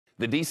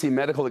The D.C.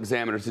 medical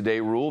examiner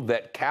today ruled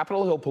that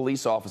Capitol Hill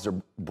police officer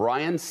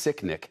Brian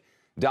Sicknick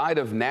died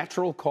of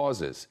natural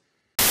causes.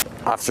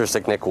 Officer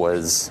Sicknick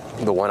was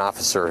the one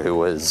officer who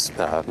was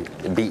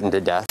beaten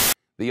to death.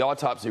 The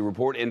autopsy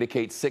report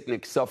indicates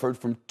Sicknick suffered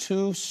from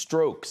 2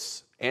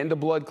 strokes and a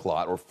blood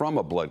clot, or from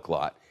a blood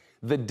clot,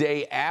 the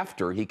day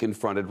after he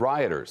confronted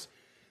rioters.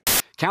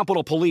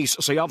 Capitol Police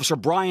say Officer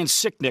Brian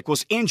Sicknick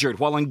was injured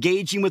while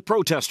engaging with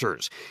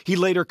protesters. He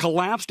later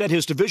collapsed at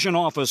his division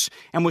office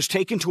and was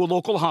taken to a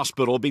local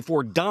hospital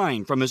before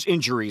dying from his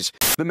injuries.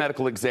 The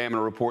medical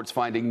examiner reports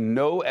finding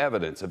no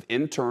evidence of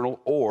internal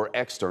or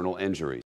external injuries.